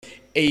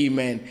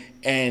Amen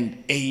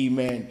and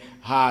amen.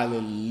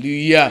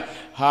 Hallelujah.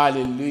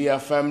 Hallelujah,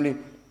 family.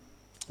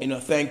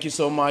 Thank you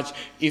so much.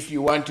 If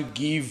you want to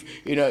give,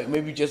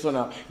 maybe you just want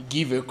to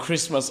give a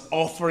Christmas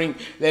offering,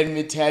 let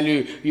me tell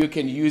you, you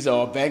can use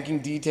our banking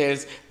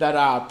details that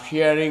are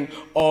appearing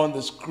on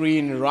the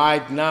screen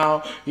right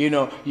now.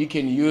 You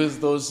can use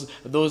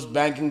those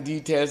banking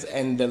details,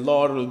 and the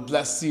Lord will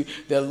bless you.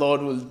 The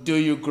Lord will do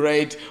you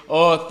great.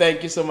 Oh,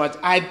 thank you so much.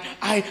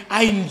 I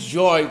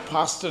enjoy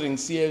pastoring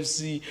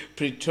CFC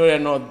Pretoria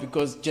North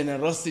because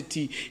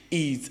generosity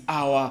is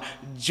our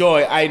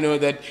joy. I know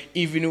that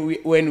even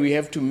when we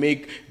have to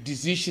make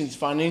decisions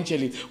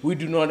financially, we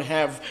do not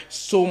have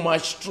so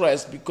much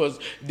stress because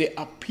there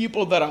are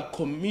people that are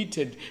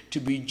committed to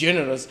be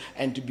generous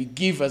and to be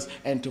givers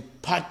and to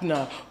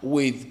partner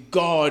with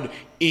God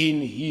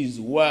in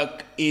his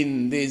work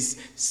in this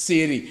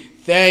city.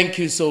 Thank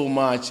you so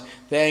much.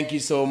 Thank you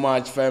so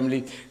much,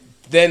 family.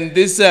 Then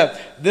this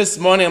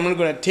morning, I'm not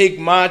going to take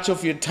much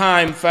of your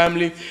time,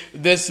 family.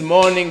 This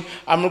morning,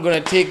 I'm not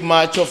going to take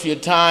much of your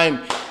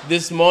time. We're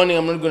just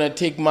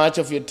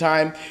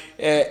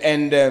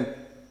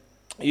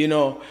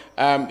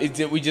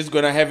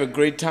going to have a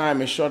great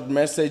time, a short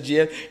message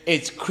here.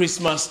 It's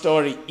Christmas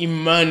story,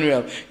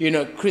 Emmanuel.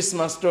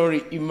 Christmas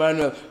story,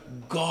 Emmanuel.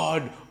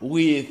 God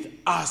with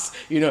us.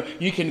 You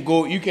can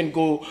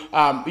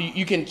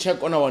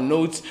check on our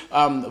notes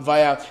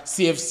via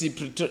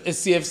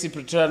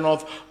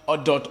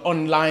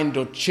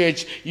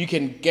cfcpretorianorth.online.church. You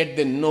can get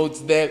the notes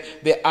there.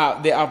 They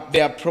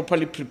are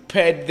properly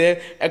prepared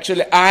there.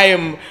 Actually, I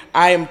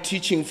am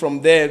teaching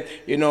from there.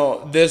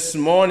 This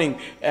morning,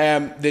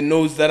 the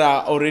notes that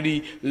are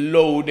already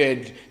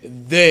loaded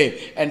there.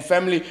 And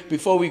family,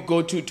 before we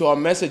go to our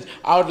message,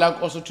 I would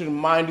like also to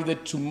remind you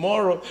that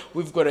tomorrow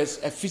we've got a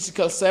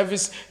physical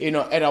service,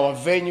 at our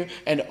venue,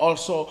 and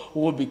also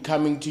we'll be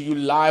coming to you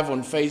live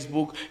on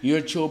Facebook,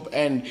 YouTube,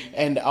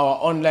 and our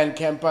online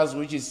campus,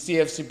 which is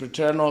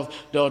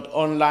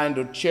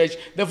cfcpretorianorth.online.church.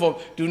 Therefore,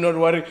 do not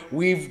worry,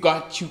 we've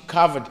got you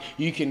covered.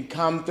 You can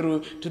come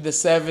through to the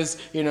service.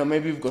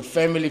 Maybe you've got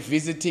family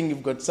visiting,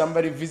 you've got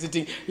somebody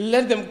visiting.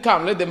 Let them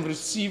come. Let them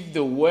receive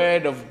the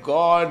word of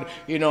God.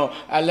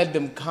 Let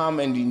them come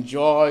and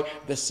enjoy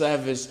the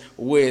service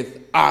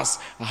with us.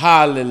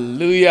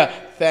 Hallelujah.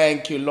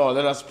 Thank you, Lord.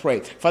 Let us pray.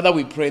 Father,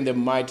 we pray in the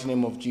mighty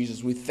name of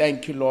Jesus. We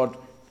thank you, Lord,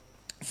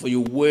 for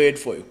your word,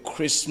 for your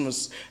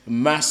Christmas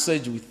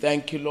message. We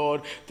thank you,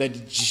 Lord,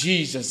 that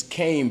Jesus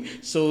came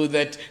so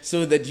that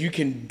you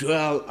can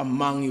dwell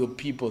among your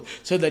people,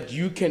 so that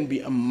you can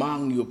be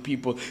among your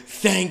people.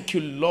 Thank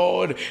you,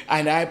 Lord.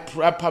 And I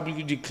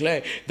publicly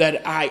declare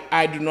that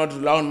I do not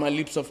rely on my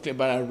lips of clay,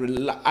 but I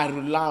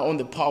rely on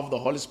the power of the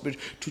Holy Spirit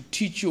to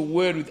teach your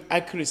word with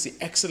accuracy,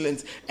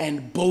 excellence,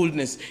 and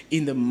boldness.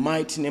 In the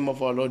mighty name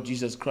of our Lord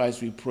Jesus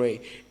Christ, we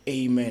pray.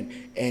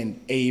 Amen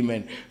and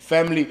amen.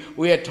 Family,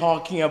 we are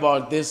talking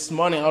about this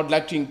morning. I would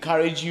like to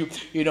encourage you,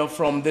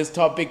 from this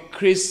topic,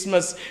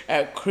 Christmas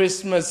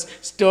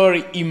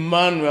story,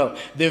 Emmanuel.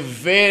 The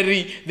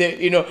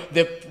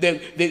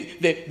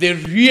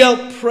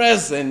real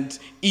present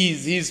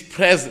is his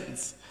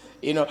presence.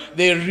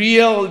 The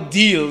real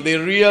deal, the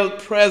real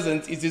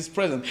present is his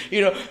presence.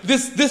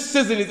 This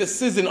season is a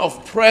season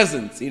of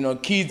presents.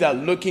 Kids are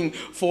looking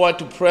forward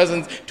to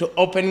presents, to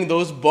opening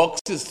those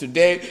boxes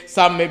today.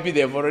 Some maybe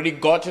they've already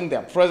gotten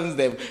their presents.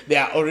 They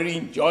are already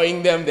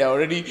enjoying them. They're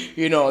already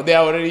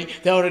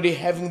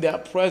having their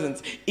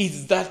presents.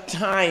 It's that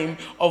time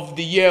of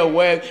the year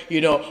where,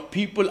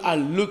 people are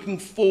looking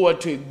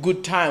forward to a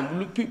good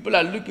time. People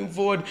are looking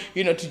forward,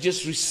 to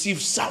just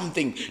receive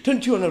something.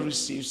 Don't you want to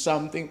receive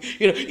something?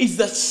 It's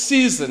that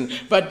season.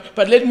 But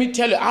let me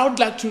tell you, I would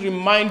like to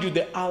remind you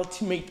the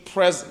ultimate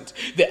present.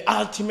 The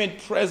ultimate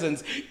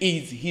present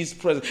is his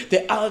presence.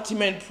 The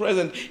ultimate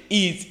present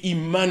is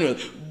Emmanuel.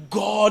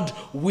 God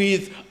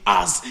with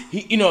us.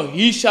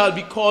 He shall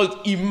be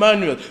called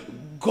Emmanuel.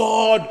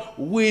 God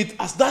with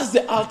us. That's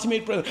the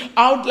ultimate present.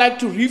 I would like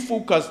to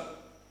refocus.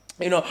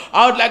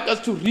 I would like us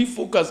to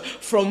refocus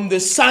from the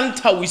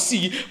Santa we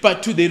see,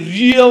 but to the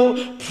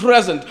real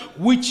present,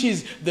 which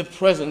is the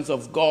presence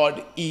of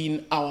God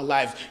in our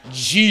lives.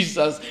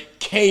 Jesus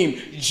came.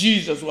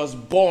 Jesus was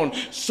born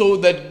so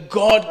that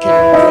God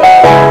can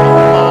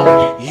dwell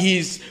among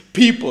his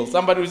people.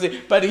 Somebody will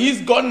say, but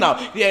he's gone now.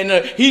 Yeah,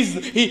 no,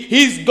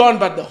 he's gone,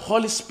 but the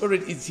Holy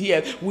Spirit is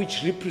here,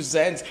 which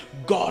represents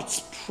God's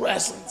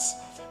presence.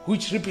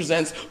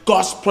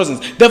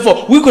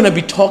 Therefore, we're going to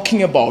be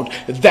talking about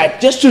that.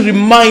 Just a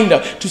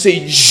reminder to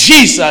say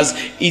Christmas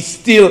is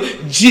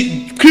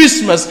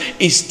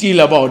still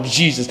about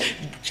Jesus.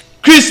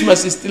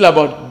 Christmas is still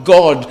about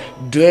God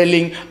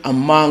dwelling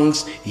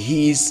amongst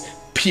his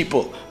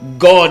people.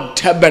 God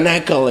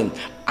tabernacling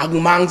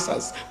amongst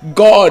us,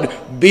 God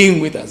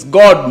being with us,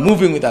 God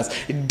moving with us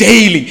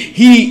daily.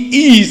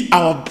 He is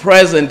our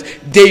present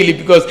daily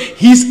because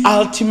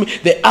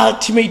the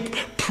ultimate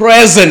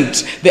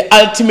present, the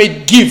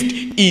ultimate gift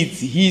is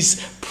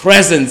his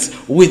presence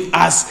with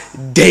us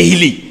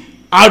daily.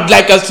 I would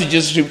like us to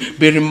just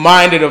be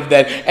reminded of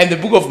that. And the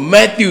book of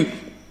Matthew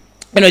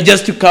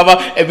Just to cover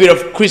a bit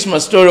of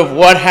Christmas story of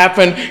what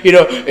happened,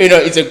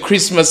 it's a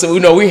Christmas.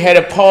 We had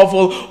a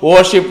powerful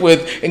worship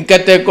with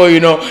Nkateko,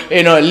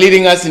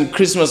 leading us in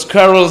Christmas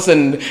carols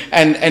and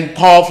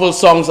powerful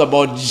songs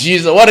about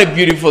Jesus. What a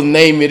beautiful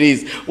name it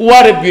is!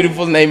 What a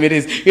beautiful name it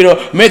is!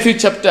 Matthew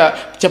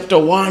chapter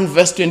 1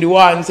 verse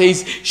 21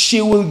 says,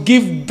 "She will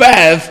give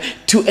birth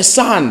to a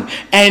son,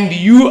 and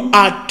you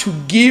are to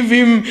give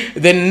him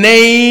the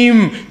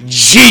name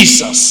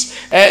Jesus."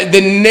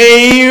 The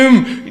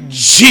name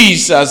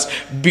Jesus,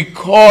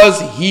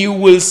 because he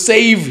will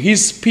save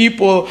his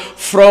people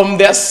from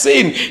their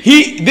sin.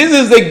 This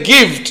is the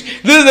gift.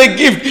 This is the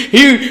gift.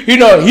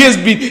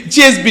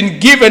 She has been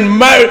given.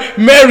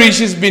 Mary,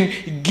 she's been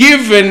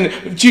given.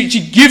 She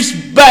gives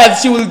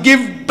birth. She will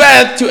give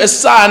birth to a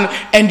son,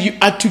 and you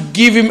are to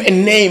give him a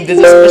name. There's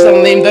a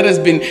special name that has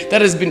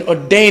been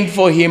ordained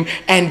for him,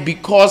 and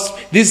because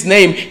this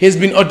name has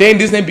been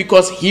ordained, this name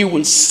because he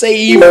will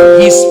save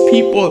his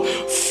people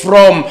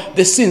from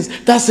the sins.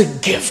 That's a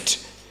gift.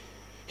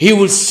 He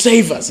will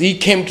save us. He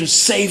came to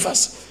save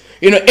us.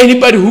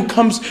 Anybody who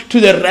comes to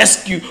the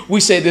rescue, we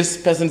say this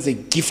person is a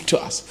gift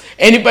to us.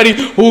 Anybody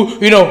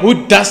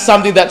who does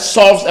something that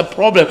solves a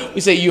problem,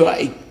 we say you are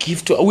a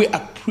gift to us. We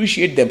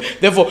appreciate them.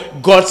 Therefore,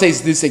 God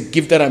says this is a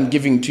gift that I'm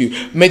giving to you.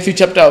 Matthew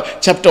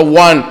chapter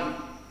 1,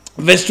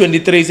 verse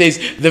 23 says,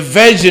 "The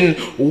virgin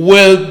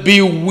will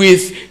be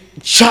with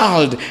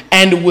child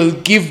and will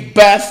give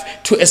birth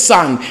to a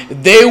son.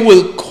 They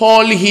will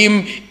call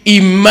him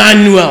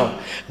Emmanuel."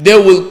 They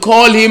will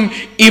call him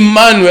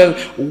Emmanuel,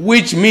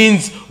 which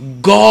means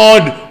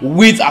God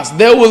with us.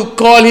 They will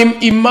call him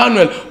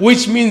Emmanuel,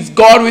 which means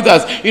God with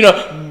us.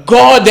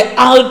 God, the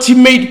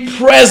ultimate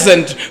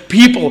present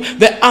people,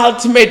 the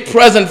ultimate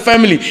present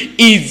family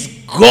is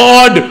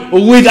God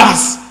with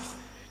us.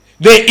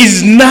 There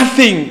is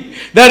nothing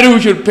that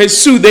we should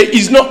pursue. There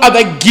is no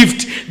other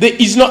gift. There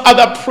is no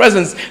other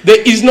presence.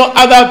 There is no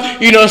other,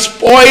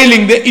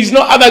 spoiling. There is no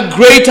other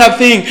greater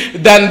thing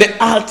than the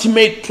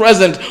ultimate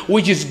present,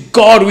 which is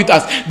God with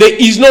us. There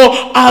is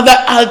no other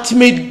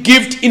ultimate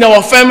gift in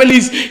our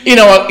families, in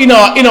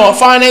our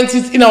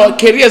finances, in our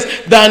careers,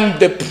 than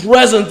the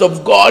presence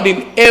of God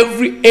in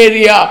every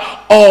area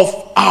of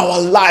our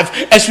life.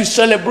 As we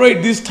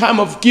celebrate this time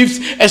of gifts,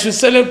 as we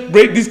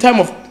celebrate this time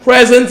of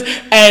presence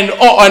and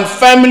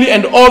family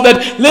and all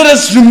that, let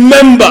us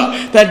remember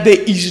that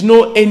there is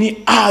no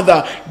any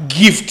other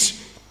gift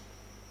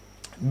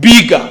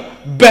bigger,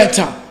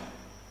 better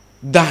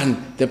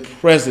than the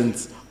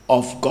presence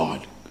of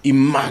God.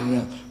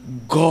 Emmanuel,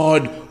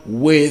 God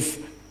with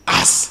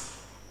us.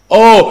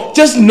 Oh,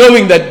 just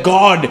knowing that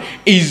God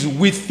is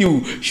with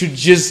you should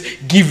just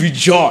give you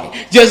joy.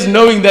 Just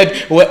knowing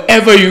that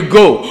wherever you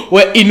go,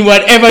 in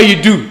whatever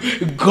you do,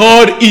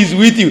 God is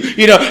with you.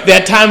 There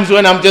are times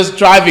when I'm just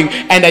driving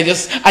and I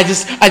just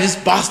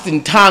burst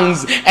in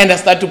tongues and I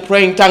start to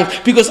pray in tongues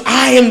because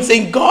I am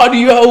saying, God,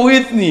 you are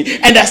with me,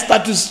 and I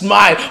start to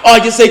smile. Or I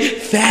just say,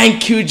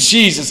 thank you,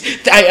 Jesus.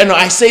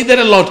 I say that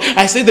a lot.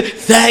 I say that,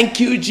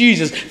 thank you,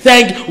 Jesus.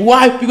 Thank you.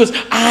 Why? Because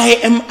I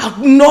am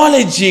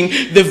acknowledging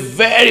the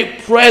very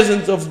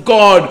presence of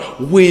God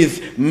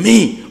with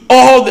me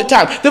all the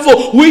time.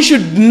 Therefore, we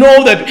should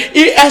know that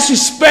as you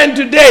spend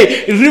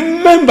today,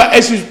 remember,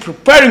 as you're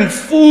preparing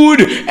food,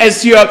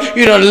 as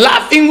you're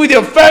laughing with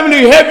your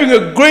family, having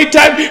a great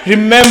time,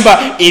 remember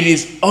it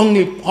is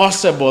only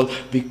possible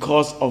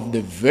because of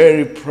the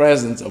very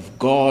presence of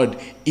God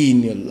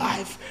in your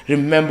life.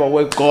 Remember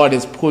where God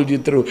has pulled you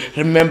through.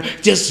 Remember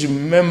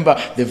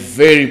the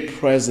very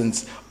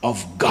presence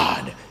of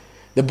God.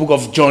 The book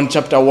of John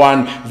chapter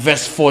 1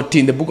 verse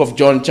 14. The book of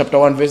John chapter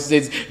 1 verse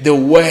says, "The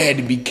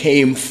word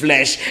became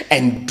flesh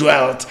and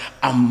dwelt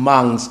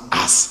amongst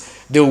us."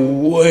 The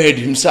word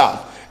himself,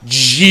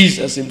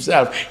 Jesus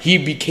himself, he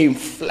became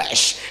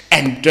flesh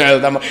and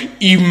dwelt among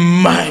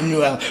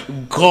Emmanuel,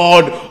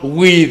 God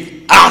with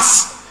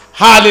us.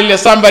 Hallelujah.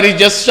 Somebody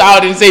just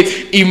shout and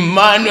say,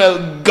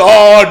 Emmanuel,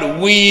 God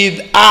with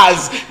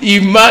us.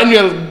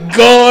 Emmanuel,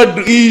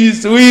 God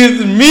is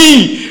with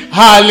me.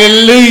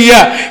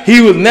 Hallelujah. He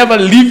will never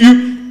leave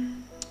you.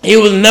 He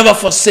will never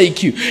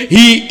forsake you.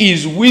 He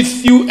is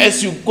with you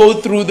as you go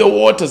through the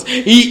waters.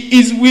 He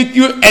is with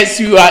you as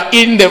you are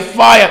in the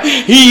fire.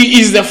 He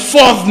is the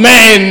fourth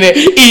man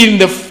in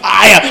the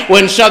fire.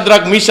 When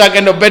Shadrach, Meshach,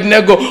 and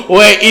Abednego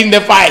were in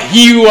the fire,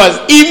 he was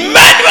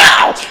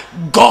Emmanuel,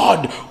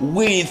 God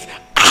with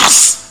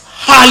us.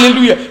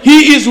 Hallelujah.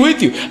 He is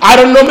with you. I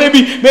don't know,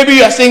 maybe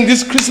you are saying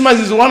this Christmas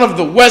is one of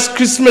the worst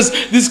Christmas.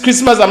 This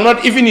Christmas I'm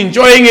not even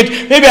enjoying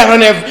it. Maybe I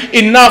don't have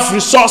enough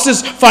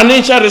resources,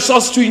 financial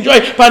resources to enjoy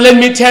it. But let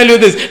me tell you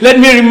this. Let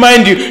me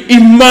remind you,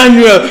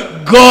 Emmanuel,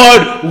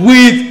 God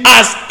with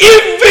us,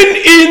 even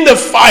in the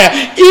fire,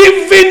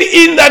 even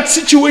in that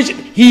situation,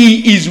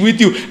 he is with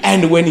you.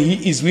 And when he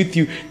is with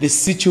you, the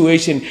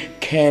situation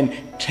can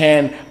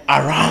turn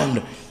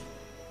around.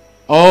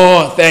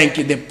 Oh, thank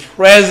you. The very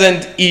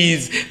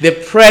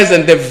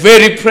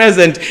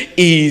present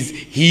is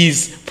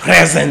his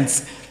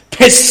presence.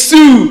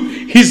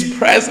 Pursue his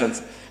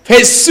presence.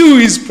 Pursue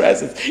his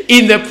presence.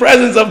 In the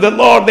presence of the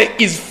Lord, there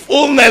is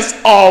fullness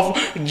of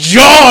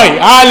joy.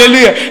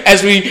 Hallelujah.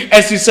 As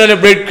we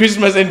celebrate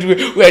Christmas and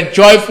we are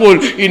joyful,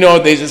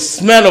 there's a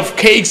smell of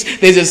cakes,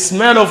 there's a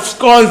smell of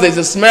scones, there's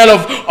a smell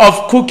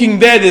of cooking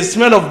there, there's a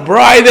smell of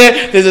bride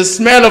there, there's a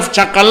smell of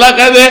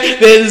chakalaka there,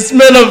 there's a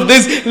smell of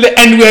this,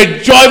 and we are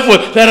joyful.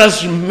 Let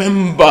us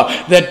remember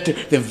that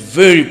the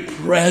very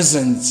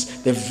presence,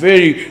 the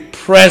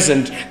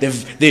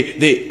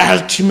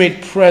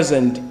ultimate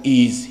present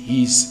is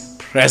his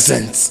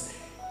presence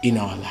in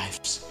our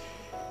lives.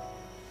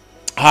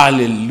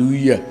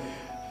 Hallelujah.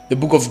 The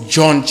book of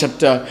John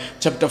chapter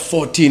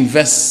 14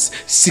 verse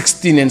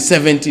 16 and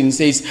 17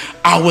 says,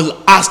 I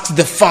will ask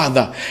the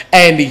Father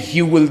and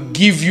he will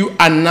give you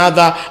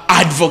another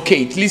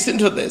advocate. Listen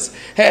to this.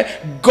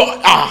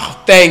 God,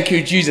 thank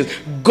you, Jesus.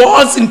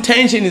 God's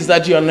intention is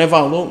that you are never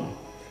alone.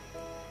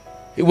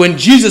 When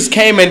Jesus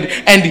came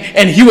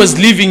and he was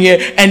living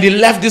here and he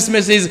left this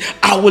message,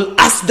 I will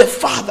ask the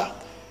Father.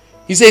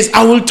 He says,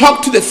 I will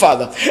talk to the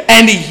Father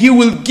and he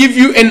will give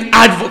you an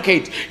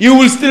advocate. You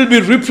will still be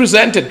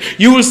represented.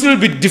 You will still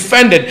be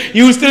defended.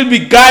 You will still be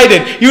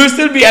guided. You will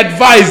still be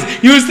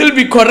advised. You will still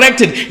be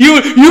corrected. You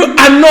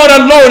are not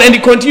alone. And he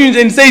continues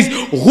and says,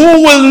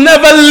 who will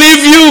never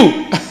leave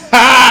you?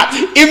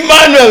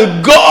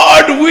 Emmanuel,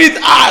 God with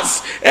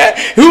us.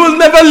 He will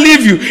never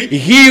leave you.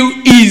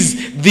 He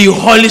is the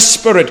Holy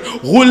Spirit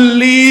who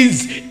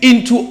leads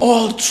into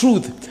all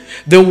truth.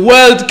 The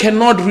world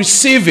cannot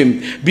receive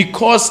him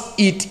because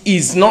it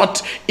is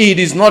not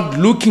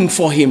looking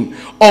for him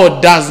or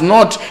does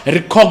not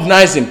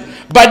recognize him.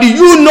 But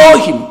you know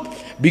him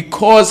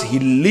because he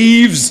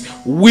lives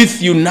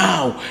with you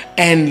now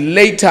and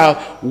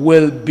later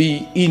will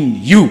be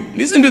in you.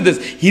 Listen to this.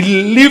 He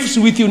lives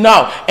with you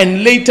now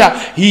and later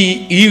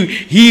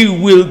he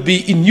will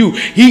be in you.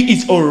 He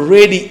is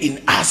already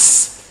in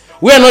us.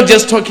 We are not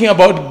just talking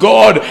about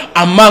God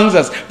amongst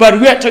us, but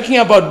we are talking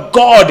about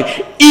God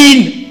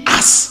in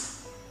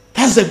us.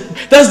 That's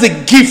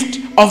the gift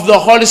of the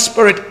Holy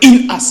Spirit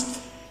in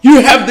us. You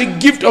have the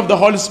gift of the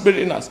Holy Spirit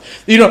in us.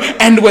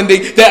 And when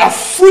there are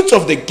fruits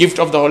of the gift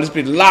of the Holy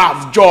Spirit,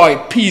 love, joy,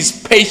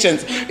 peace,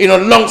 patience,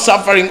 long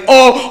suffering,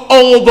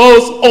 all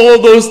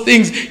those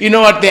things, they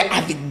are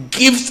the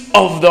gifts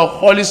of the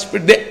Holy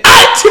Spirit. The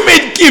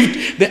ultimate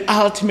gift, the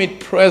ultimate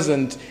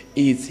present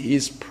is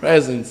his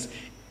presence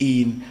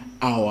in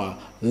our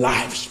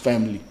lives,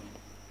 family.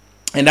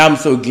 And I'm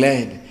so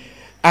glad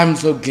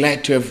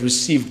to have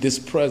received this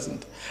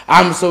present.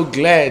 I'm so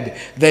glad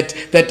that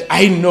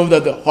I know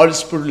that the Holy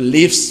Spirit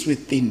lives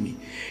within me.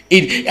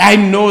 I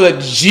know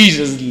that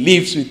Jesus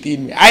lives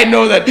within me. I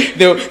know that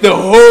the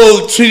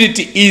whole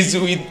Trinity is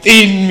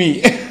within me.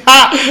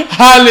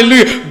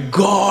 Hallelujah.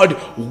 God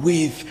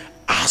with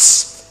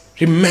us.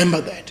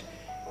 Remember that.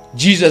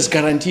 Jesus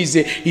guarantees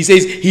it. He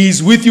says he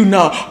is with you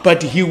now,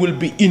 but he will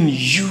be in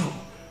you.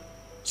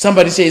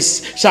 Somebody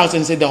shouts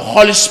and say, the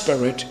Holy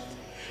Spirit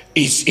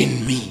is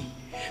in me.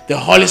 The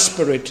Holy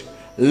Spirit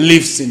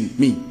lives in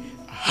me.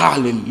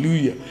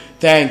 Hallelujah.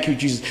 Thank you,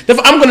 Jesus.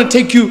 Therefore, I'm going to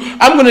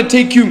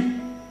take you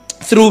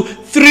through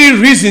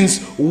 3 reasons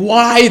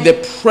why the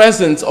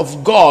presence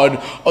of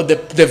God, or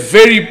the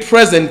very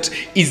present,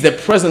 is the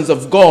presence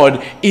of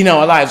God in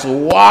our lives.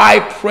 Why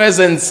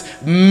presence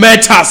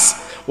matters.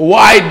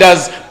 Why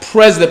does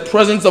the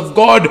presence of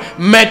God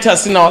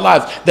matters in our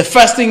lives? The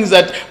first thing is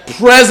that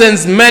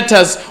presence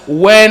matters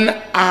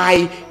when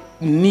I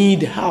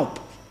need help.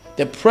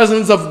 The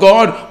presence of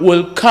God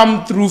will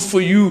come through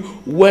for you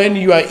when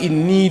you are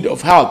in need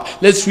of help.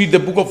 Let's read the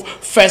book of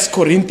 1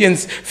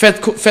 Corinthians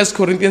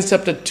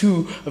chapter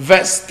 2,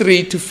 verse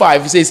 3 to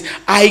 5. It says,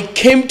 I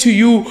came to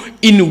you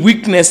in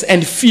weakness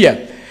and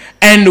fear,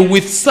 and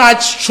with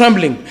such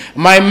trembling.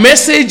 My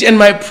message and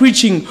my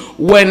preaching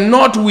were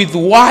not with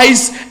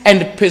wise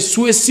and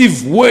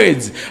persuasive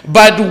words,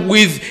 but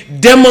with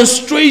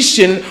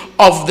demonstration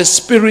of the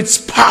Spirit's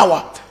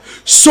power,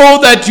 so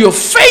that your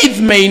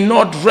faith may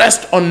not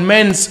rest on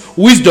men's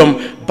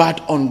wisdom, but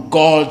on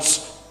God's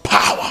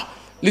power.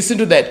 Listen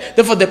to that.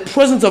 Therefore, the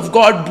presence of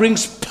God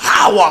brings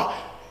power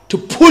to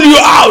pull you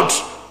out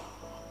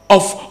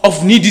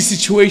of needy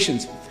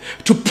situations,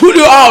 to pull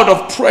you out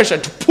of pressure,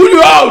 to pull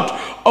you out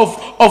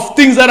of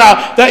things that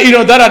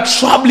are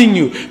troubling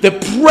you. The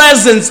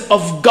presence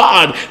of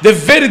God,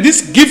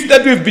 this gift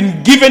that we've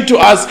been given to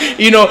us,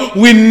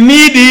 we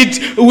need it.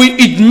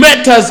 It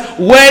matters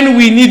when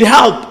we need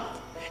help.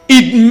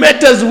 It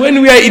matters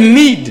when we are in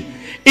need.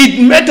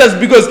 It matters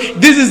because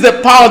this is the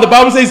power. The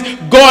Bible says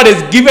God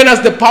has given us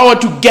the power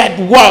to get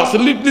wealth. So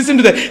listen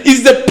to that.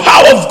 It's the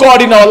power of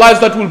God in our lives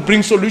that will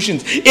bring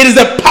solutions. It is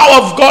the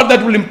power of God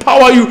that will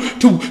empower you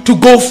to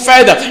go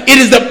further. It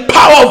is the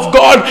power of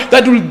God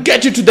that will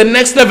get you to the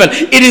next level.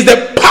 It is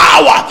the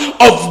power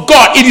of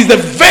God. It is the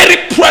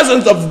very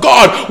presence of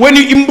God, when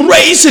you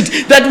embrace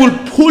it, that will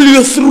pull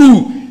you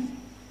through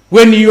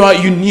when you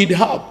need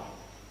help.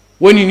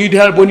 When you need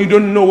help, when you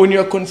don't know, when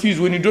you are confused,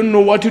 when you don't know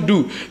what to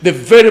do, the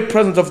very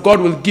presence of God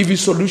will give you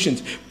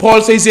solutions.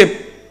 Paul says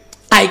here,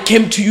 I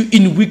came to you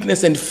in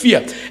weakness and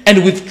fear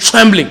and with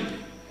trembling.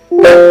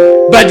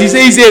 But he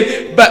says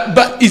here,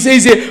 but he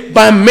says here,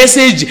 my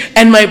message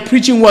and my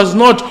preaching was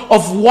not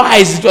of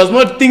wise. It was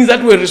not things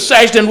that were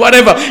researched and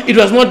whatever. It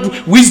was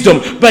not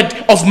wisdom,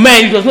 but of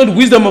man. It was not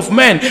wisdom of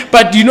man.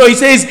 But he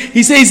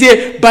says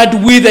here, but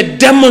with a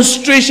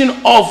demonstration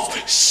of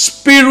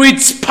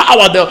Spirit's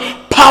power, the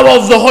power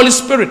of the Holy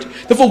Spirit.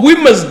 Therefore, we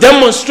must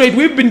demonstrate.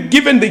 We've been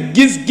given the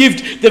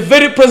gift, the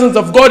very presence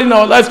of God in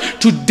our lives,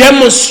 to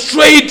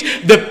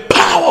demonstrate the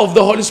power of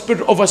the Holy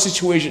Spirit over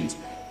situations,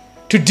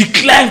 to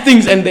declare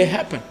things and they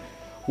happen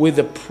with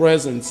the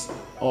presence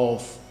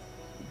of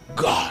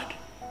God.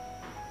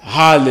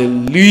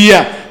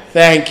 Hallelujah.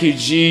 Thank you,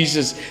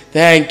 Jesus.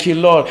 Thank you,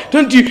 Lord.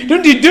 Don't you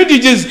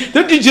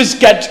just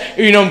get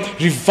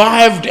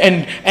revived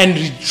and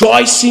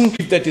rejoicing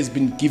that has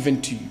been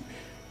given to you?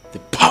 The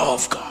power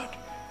of God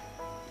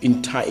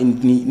in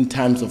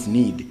times of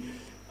need.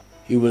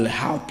 He will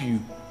help you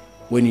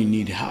when you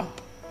need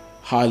help.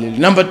 Hallelujah.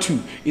 Number 2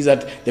 is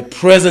that the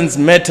presence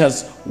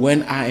matters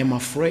when I am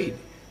afraid,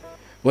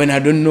 when I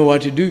don't know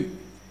what to do,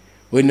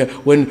 when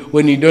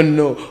you don't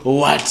know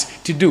what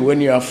to do,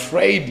 when you're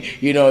afraid.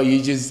 You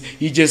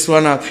just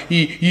wanna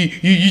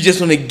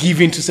give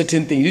into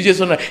certain things. You just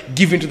wanna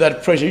give into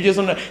that pressure. You just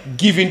wanna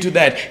give into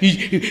that.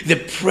 The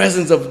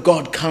presence of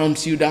God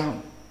calms you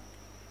down.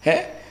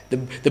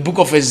 The book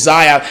of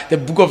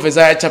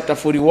Isaiah chapter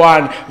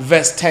 41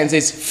 verse 10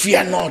 says,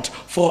 fear not,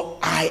 for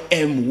I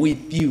am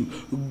with you.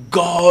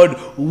 God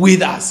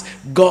with us,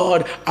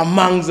 God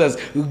amongst us,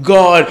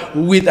 God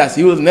with us.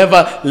 He will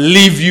never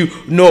leave you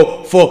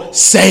nor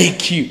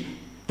forsake you.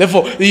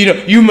 Therefore,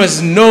 you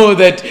must know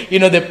that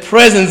the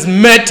presence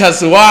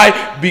matters.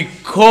 Why?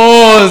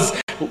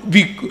 Because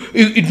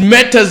it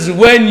matters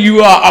when you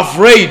are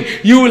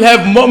afraid. You will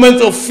have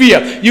moments of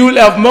fear. You will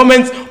have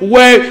moments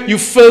where you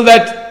feel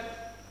that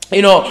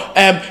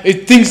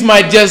things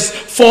might just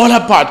fall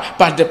apart,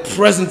 but the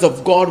presence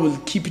of God will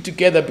keep it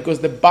together, because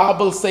the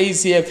Bible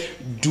says here,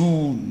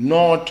 do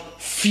not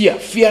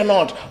fear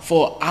not,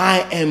 for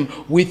I am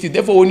with you.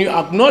 Therefore, when you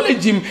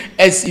acknowledge him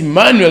as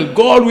Emmanuel,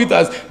 God with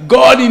us,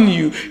 God in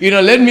you,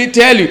 let me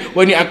tell you,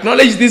 when you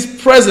acknowledge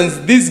this presence,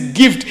 this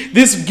gift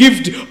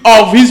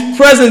of his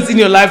presence in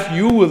your life,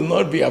 you will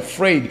not be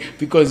afraid,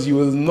 because you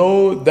will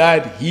know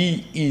that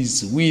he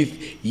is with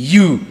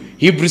you.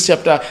 Hebrews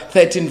chapter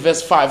 13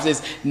 verse 5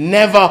 says,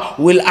 never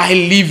will I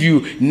leave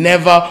you,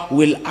 never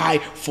will I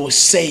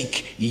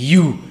forsake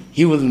you.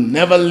 He will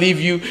never leave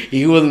you.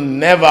 He will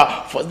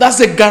never. That's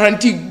a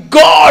guarantee.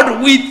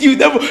 God with you.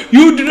 Therefore,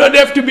 you do not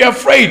have to be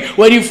afraid.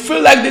 When you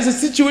feel like there's a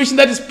situation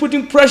that is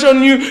putting pressure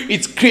on you,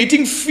 it's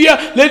creating fear,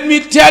 let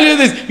me tell you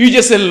this. You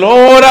just say,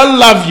 Lord, I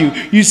love you.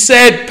 You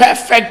said,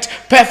 perfect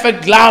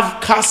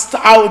love casts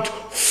out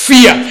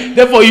fear.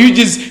 Therefore, you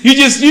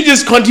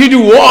just continue to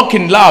walk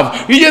in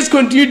love. You just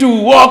continue to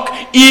walk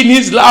in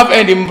his love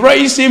and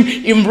embrace him,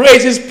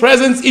 embrace his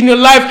presence in your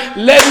life.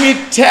 Let me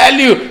tell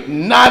you,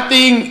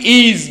 nothing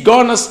is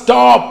gonna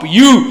stop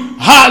you.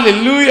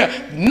 Hallelujah.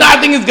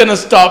 Nothing is gonna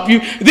stop you.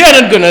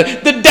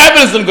 The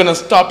devil is not gonna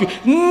stop you.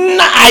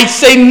 I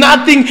say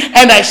nothing,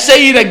 and I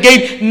say it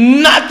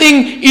again,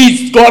 nothing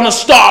is gonna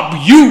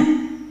stop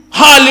you.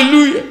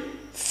 Hallelujah.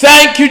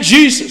 Thank you,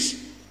 Jesus.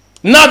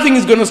 Nothing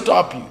is gonna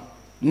stop you.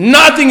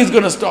 Nothing is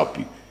going to stop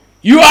you.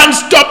 You are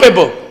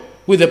unstoppable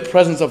with the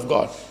presence of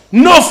God.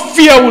 No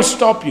fear will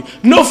stop you.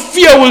 No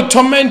fear will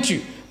torment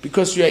you,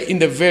 because you are in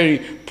the very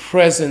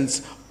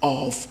presence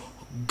of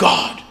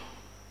God.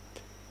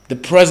 The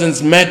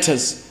presence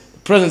matters. The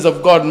presence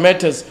of God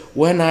matters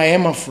when I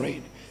am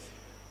afraid.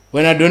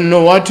 When I don't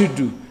know what to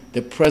do,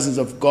 the presence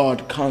of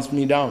God calms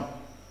me down.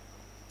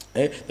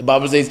 The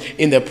Bible says,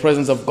 in the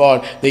presence of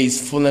God there is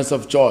fullness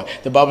of joy.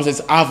 The Bible says,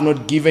 you have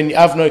not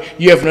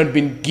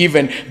been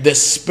given the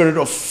spirit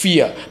of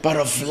fear, but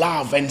of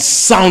love and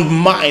sound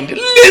mind.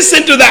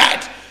 Listen to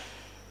that.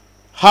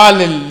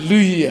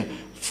 Hallelujah.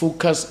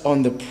 Focus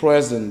on the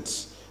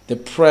presence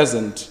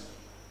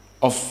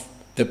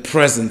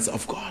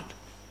of God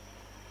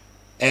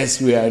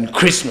as we are in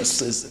Christmas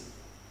season.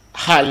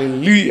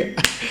 Hallelujah.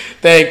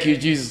 Thank you,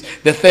 Jesus.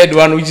 The third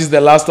one, which is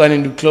the last one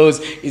in the close,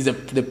 is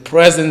the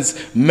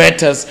presence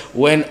matters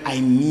when I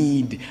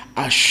need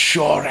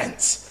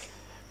assurance.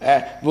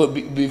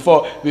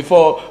 Before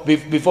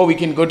we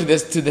can go to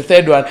the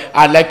third one,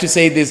 I'd like to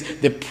say this: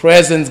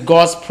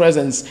 God's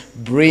presence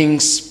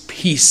brings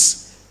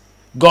peace.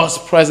 God's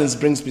presence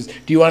brings peace.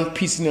 Do you want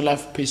peace in your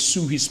life?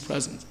 Pursue his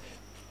presence.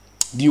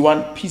 Do you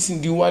want peace?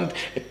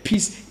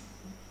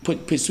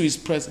 Pursue his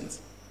presence.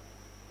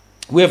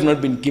 We have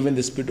not been given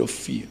the spirit of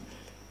fear,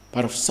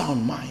 but of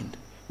sound mind,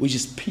 which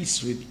is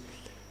peace with you.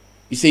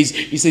 He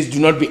says, do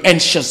not be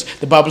anxious.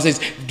 The Bible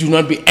says, do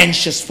not be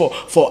anxious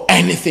for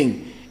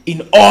anything.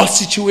 In all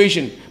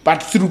situations,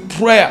 but through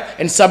prayer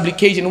and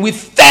supplication, with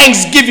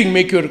thanksgiving,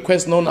 make your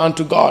request known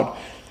unto God.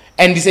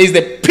 And he says,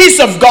 the peace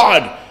of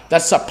God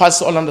that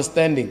surpasses all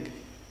understanding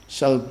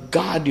shall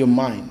guard your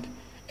mind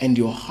and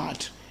your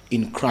heart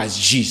in Christ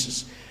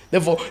Jesus.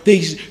 Therefore,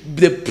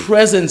 the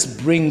presence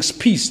brings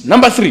peace.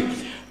 Number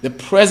 3, the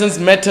presence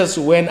matters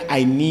when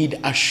I need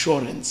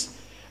assurance.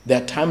 There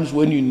are times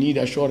when you need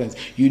assurance.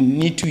 You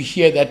need to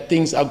hear that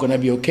things are going to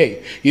be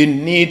okay. You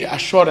need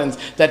assurance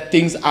that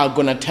things are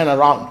going to turn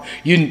around.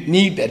 You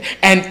need that.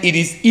 And it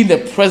is in the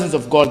presence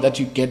of God that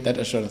you get that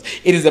assurance.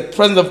 It is the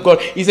presence of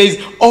God. He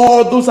says,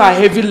 all those are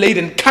heavy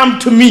laden, come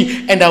to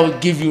me and I will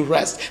give you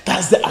rest.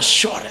 That's the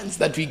assurance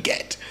that we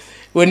get.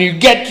 When you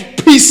get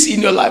peace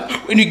in your life,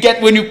 when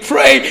you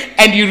pray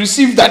and you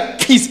receive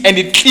that peace and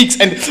it clicks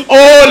and,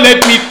 oh,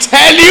 let me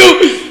tell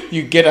you,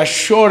 you get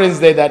assurance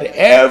there that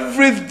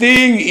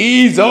everything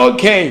is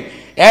okay.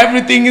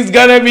 Everything is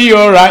going to be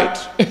all right.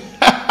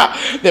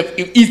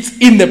 It's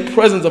in the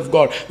presence of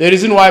God. The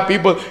reason why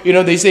people,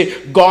 they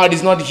say, God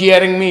is not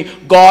hearing me.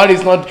 God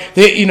is not,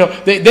 they're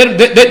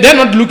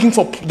not looking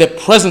for the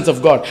presence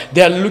of God.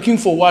 They're looking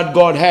for what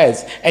God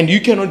has. And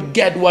you cannot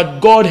get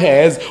what God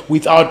has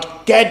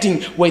without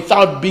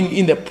being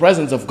in the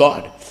presence of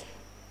God.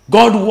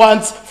 God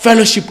wants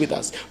fellowship with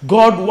us.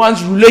 God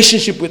wants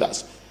relationship with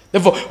us.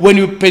 Therefore, when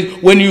you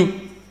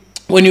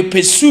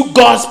pursue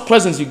God's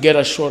presence, you get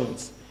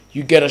assurance.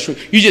 You get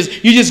assurance. You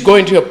just go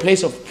into a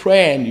place of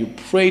prayer and you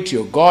pray to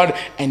your God,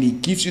 and He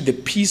gives you the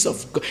peace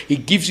of God. He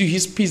gives you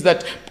His peace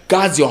that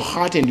guards your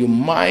heart and your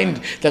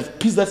mind. That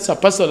peace that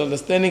surpasses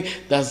understanding.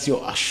 That's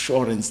your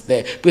assurance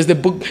there. Because the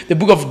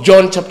book of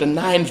John, chapter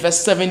 9, verse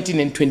 17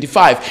 and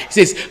 25, it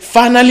says,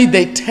 "Finally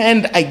they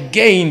turned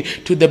again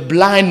to the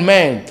blind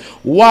man.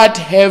 What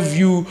have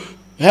you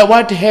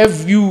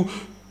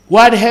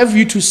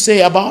to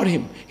say about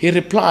him?" He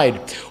replied,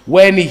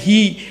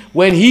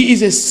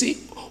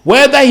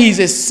 whether he is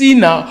a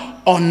sinner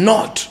or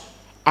not,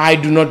 I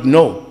do not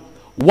know.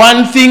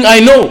 One thing I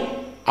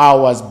know, I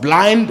was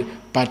blind,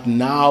 but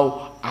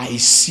now I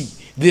see.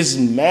 This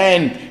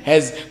man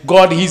has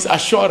got his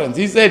assurance.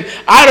 He said,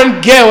 I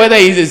don't care whether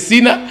he's a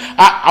sinner.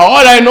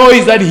 All I know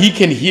is that he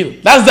can heal.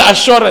 That's the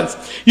assurance.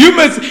 You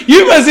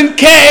mustn't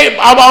care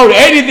about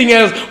anything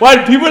else.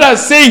 What people are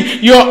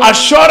saying, your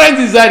assurance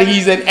is that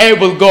He's an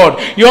able God.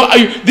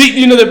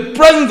 The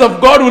presence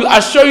of God will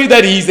assure you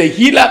that He's a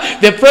healer.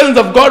 The presence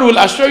of God will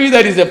assure you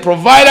that He's a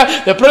provider.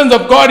 The presence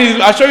of God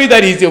will assure you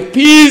that He's your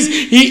peace.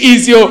 He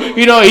is your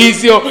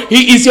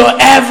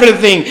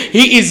everything.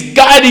 He is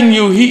guiding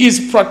you. He is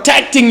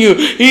protecting you.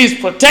 He is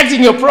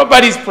protecting your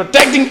property. He's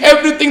protecting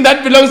everything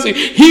that belongs to you.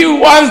 He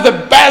wants the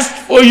best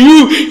for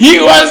you. He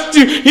wants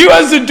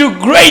to do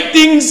great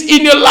things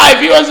in your life.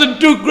 He wants to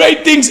do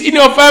great things in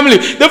your family.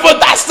 Therefore,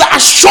 that's the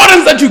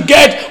assurance that you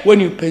get when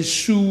you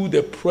pursue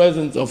the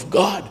presence of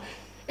God.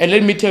 And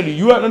let me tell you,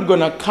 you are not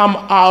going to come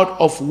out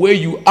of where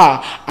you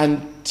are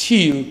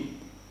until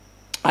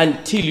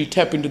you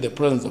tap into the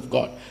presence of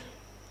God.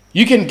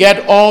 You can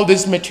get all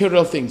these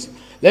material things.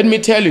 Let me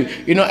tell you,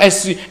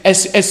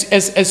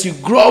 as you're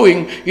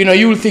growing,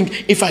 you will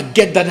think, if I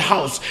get that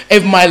house,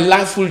 if my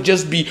life will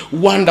just be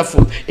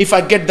wonderful. If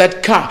I get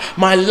that car,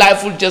 my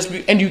life will just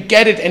be, and you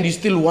get it and you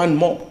still want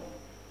more.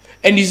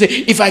 And you say,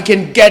 if I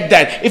can get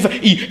that,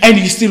 and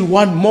you still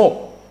want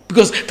more.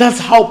 Because that's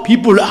how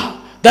people are.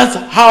 That's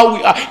how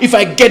we are. If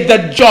I get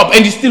that job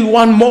and you still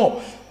want more.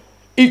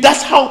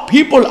 That's how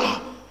people are.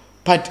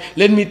 But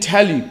let me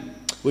tell you,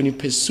 when you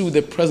pursue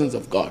the presence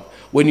of God,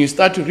 when you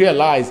start to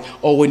realize,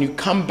 or when you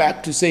come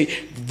back to say,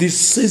 this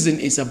season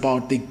is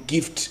about the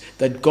gift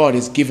that God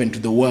has given to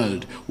the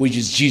world, which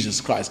is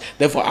Jesus Christ.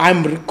 Therefore,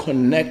 I'm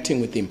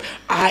reconnecting with Him.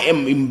 I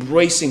am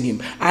embracing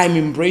Him. I'm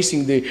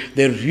embracing the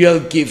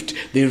real gift,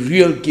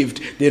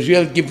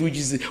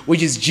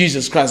 which is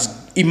Jesus Christ.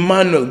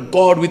 Emmanuel,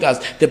 God with us,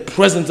 the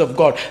presence of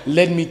God.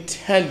 Let me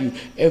tell you,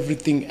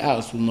 everything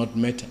else will not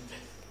matter.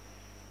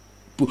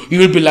 You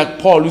will be like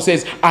Paul, who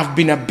says, I've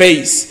been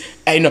abased,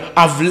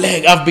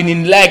 I've been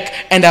in lack,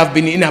 and I've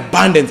been in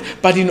abundance,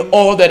 but in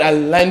all that I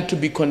learned to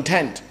be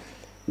content.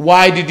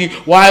 Why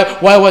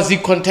was he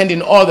content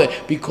in all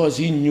that? Because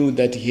he knew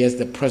that he has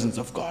the presence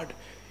of God.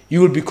 You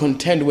will be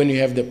content when you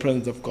have the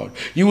presence of God.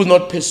 You will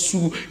not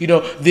pursue,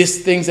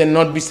 these things and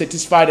not be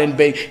satisfied and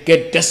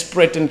get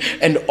desperate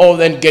and all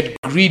that, get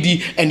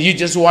greedy, and you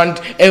just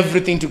want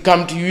everything to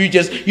come to you.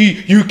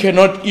 You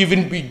cannot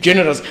even be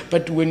generous.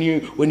 But when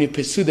you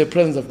pursue the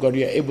presence of God,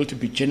 you are able to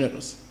be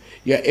generous.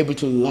 You are able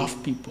to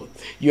love people.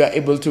 You are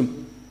able to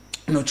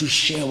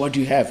share what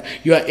you have.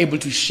 You are able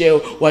to share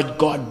what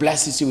God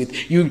blesses you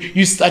with.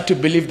 You start to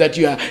believe that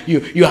you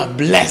are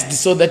blessed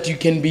so that you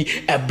can be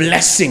a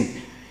blessing.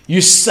 You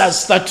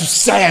start to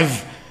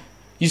serve.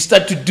 You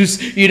start to do,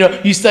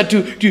 you start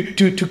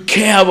to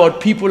care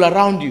about people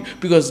around you,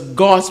 because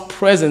God's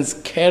presence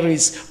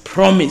carries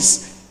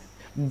promise.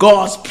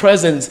 God's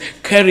presence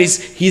carries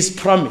His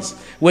promise.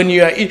 When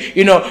you are,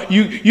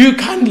 you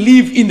can't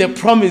live in the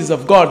promise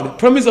of God. The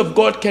promise of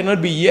God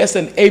cannot be yes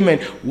and amen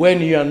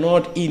when you are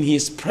not in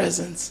His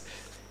presence.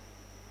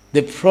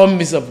 The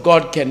promise of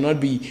God cannot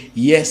be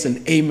yes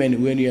and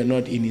amen when you are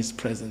not in His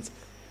presence.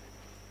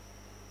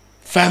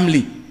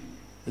 Family,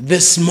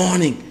 this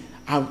morning,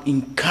 I'm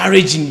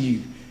encouraging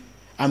you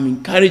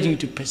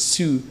to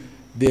pursue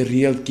the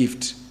real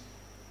gift,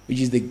 which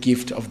is the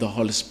gift of the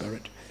Holy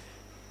Spirit.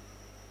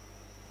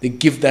 The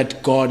gift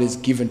that God has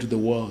given to the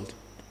world.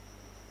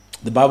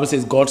 The Bible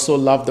says God so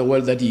loved the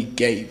world that he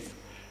gave.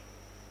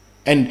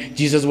 And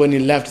Jesus, when he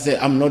left, said,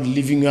 I'm not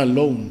leaving you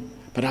alone,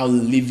 but I'll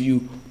leave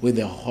you with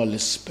the Holy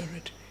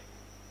Spirit.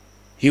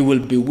 He will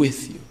be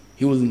with you.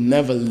 He will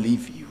never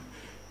leave you.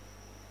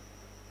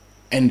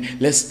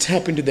 And let's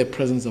tap into the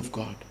presence of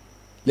God.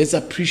 Let's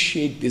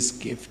appreciate this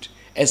gift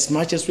as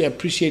much as we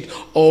appreciate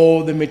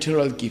all the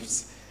material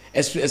gifts.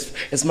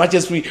 As much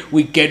as we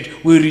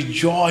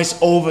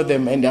rejoice over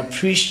them and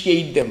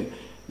appreciate them,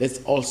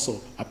 let's also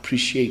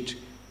appreciate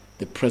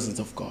the presence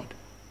of God.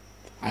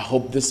 I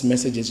hope this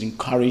message has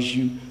encouraged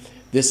you.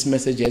 This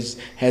message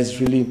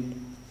has really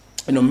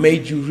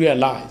made you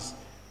realize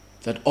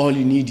that all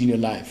you need in your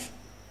life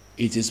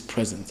is his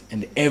presence,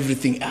 and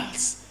everything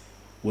else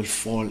will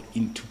fall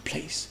into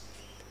place.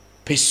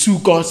 Pursue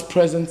God's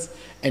presence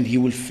and he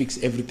will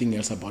fix everything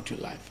else about your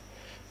life.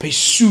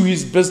 Pursue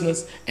his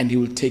business and he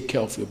will take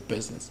care of your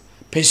business.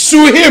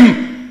 Pursue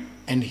him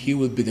and he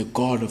will be the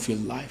God of your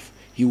life.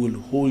 He will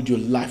hold your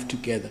life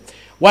together.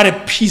 What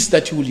a peace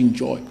that you will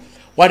enjoy.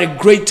 What a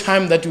great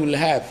time that you will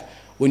have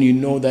when you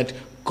know that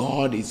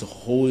God is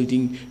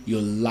holding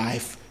your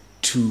life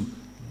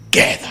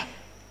together.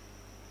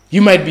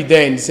 You might be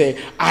there and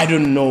say, I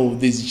don't know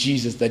this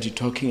Jesus that you're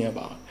talking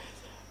about.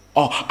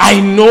 Or I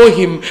know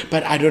him,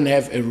 but I don't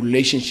have a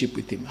relationship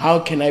with him. How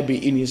can I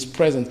be in his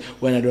presence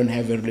when I don't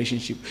have a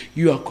relationship?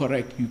 You are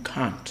correct. You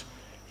can't.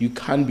 You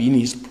can't be in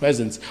his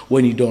presence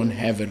when you don't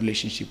have a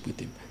relationship with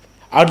him.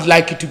 I would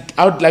like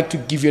to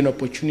give you an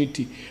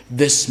opportunity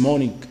this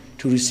morning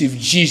to receive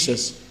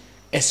Jesus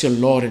as your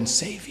Lord and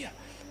Savior.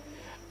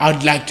 I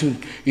would like to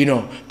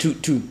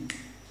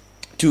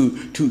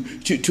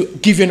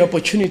give you an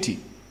opportunity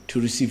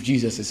to receive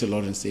Jesus as your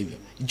Lord and Savior.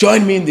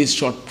 Join me in this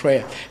short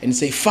prayer and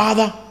say,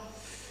 Father,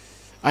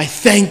 I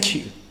thank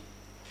you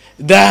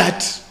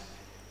that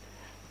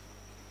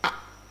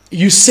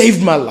you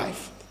saved my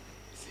life.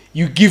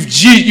 You gave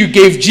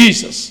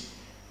Jesus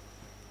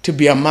to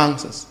be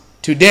amongst us.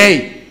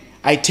 Today,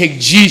 I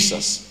take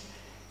Jesus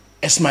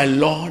as my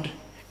Lord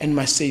and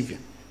my Savior.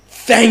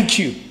 Thank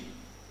you,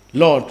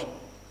 Lord,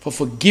 for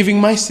forgiving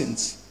my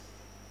sins.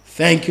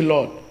 Thank you,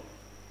 Lord,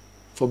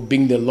 for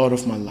being the Lord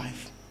of my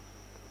life.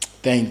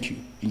 Thank you,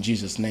 in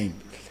Jesus' name.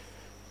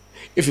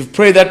 If you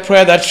pray that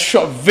prayer, that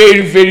short,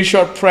 very, very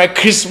short prayer,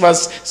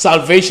 Christmas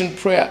salvation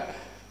prayer,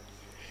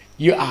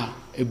 you are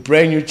a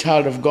brand new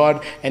child of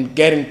God, and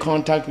get in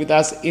contact with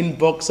us,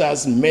 inbox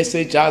us,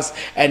 message us,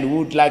 and we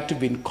would like to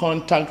be in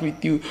contact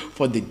with you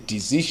for the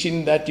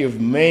decision that you've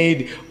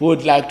made. We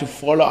would like to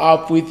follow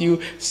up with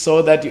you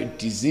so that your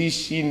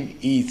decision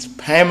is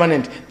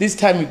permanent. This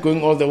time you're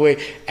going all the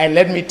way. And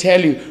let me tell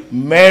you,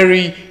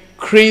 Merry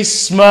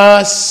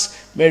Christmas.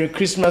 Merry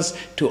Christmas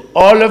to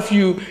all of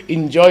you.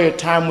 Enjoy your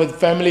time with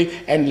family,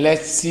 and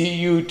let's see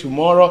you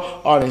tomorrow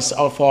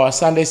for our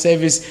Sunday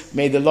service.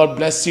 May the Lord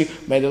bless you.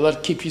 May the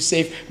Lord keep you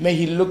safe. May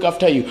he look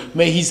after you.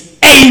 May his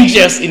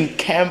angels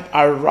encamp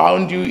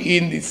around you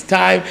in this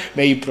time.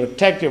 May he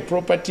protect your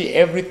property,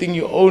 everything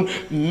you own.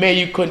 May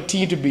you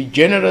continue to be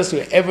generous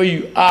wherever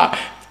you are.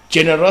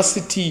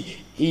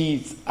 Generosity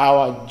is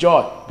our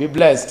joy. Be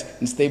blessed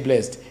and stay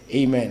blessed.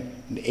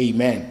 Amen and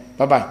amen.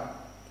 Bye-bye.